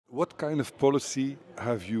What kind of policy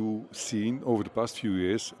have you seen over the past few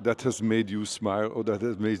years that has made you smile or that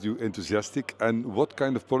has made you enthusiastic? And what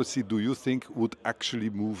kind of policy do you think would actually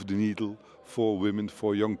move the needle for women,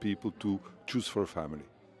 for young people to choose for a family?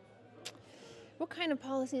 What kind of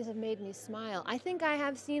policies have made me smile? I think I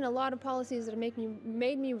have seen a lot of policies that have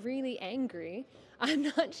made me really angry. I'm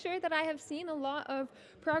not sure that I have seen a lot of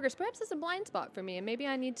progress. Perhaps it's a blind spot for me, and maybe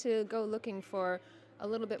I need to go looking for a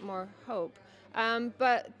little bit more hope.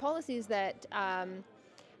 But policies that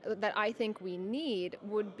I think we need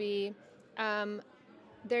would be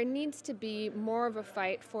there needs to be more of a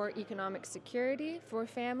fight for economic security for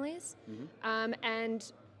families,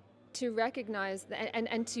 and to recognize that,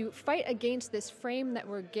 and to fight against this frame that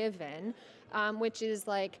we're given, which is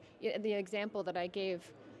like the example that I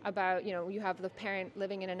gave about, you have the parent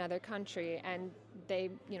living in another country and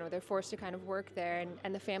they're forced to kind of work there,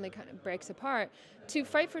 and the family kind of breaks apart. To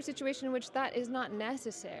fight for a situation in which that is not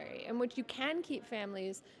necessary, in which you can keep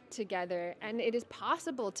families together and it is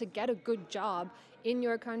possible to get a good job in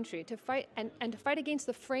your country, to fight and to fight against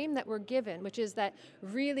the frame that we're given, which is that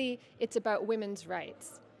really it's about women's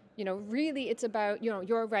rights. Really it's about,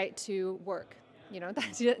 your right to work. You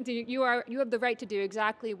have the right to do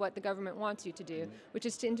exactly what the government wants you to do, which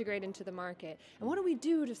is to integrate into the market. And what do we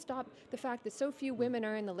do to stop the fact that so few women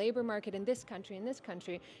are in the labor market in this country,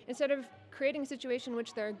 instead of creating a situation in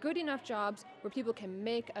which there are good enough jobs where people can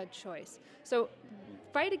make a choice? So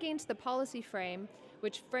fight against the policy frame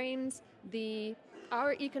which frames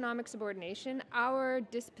our economic subordination, our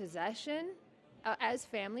dispossession as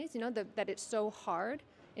families, that it's so hard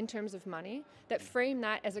in terms of money, that frame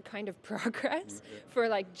that as a kind of progress for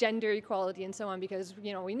like gender equality and so on, because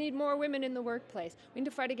we need more women in the workplace. We need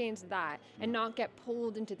to fight against that and not get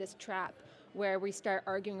pulled into this trap where we start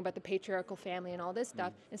arguing about the patriarchal family and all this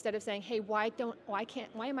stuff, instead of saying, hey, why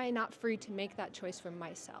am I not free to make that choice for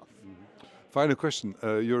myself? Final question.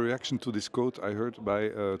 Your reaction to this quote I heard by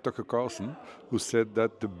Tucker Carlson, who said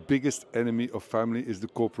that the biggest enemy of family is the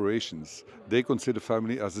corporations. They consider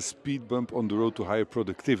family as a speed bump on the road to higher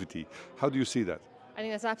productivity. How do you see that? I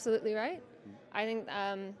think that's absolutely right. I think,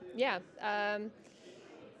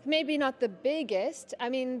 maybe not the biggest. I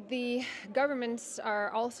mean, the governments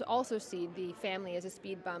are also see the family as a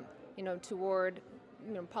speed bump, toward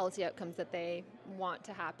policy outcomes that they want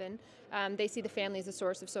to happen. They see the family as a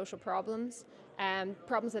source of social problems,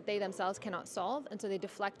 problems that they themselves cannot solve, and so they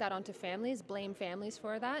deflect that onto families, blame families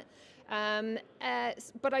for that.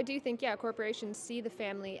 But I do think, corporations see the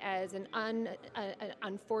family as an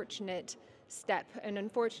unfortunate step, an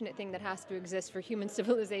unfortunate thing that has to exist for human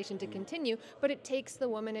civilization to continue, but it takes the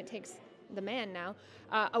woman, it takes the man now,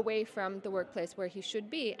 away from the workplace where he should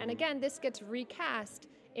be. And again, this gets recast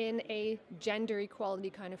in a gender equality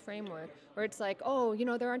kind of framework, where it's like,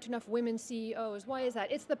 there aren't enough women CEOs. Why is that?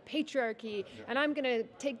 It's the patriarchy, and I'm going to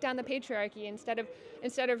take down the patriarchy instead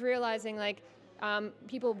of realizing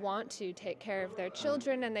people want to take care of their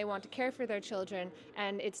children and they want to care for their children,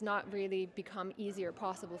 and it's not really become easy or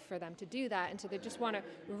possible for them to do that, and so they just want to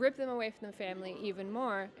rip them away from the family even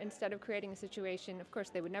more, instead of creating a situation. Of course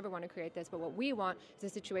they would never want to create this, but what we want is a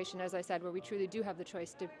situation, as I said, where we truly do have the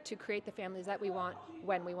choice to create the families that we want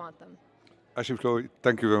when we want them. Ashely Frawley,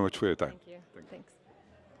 thank you very much for your time. Thank you. Thanks.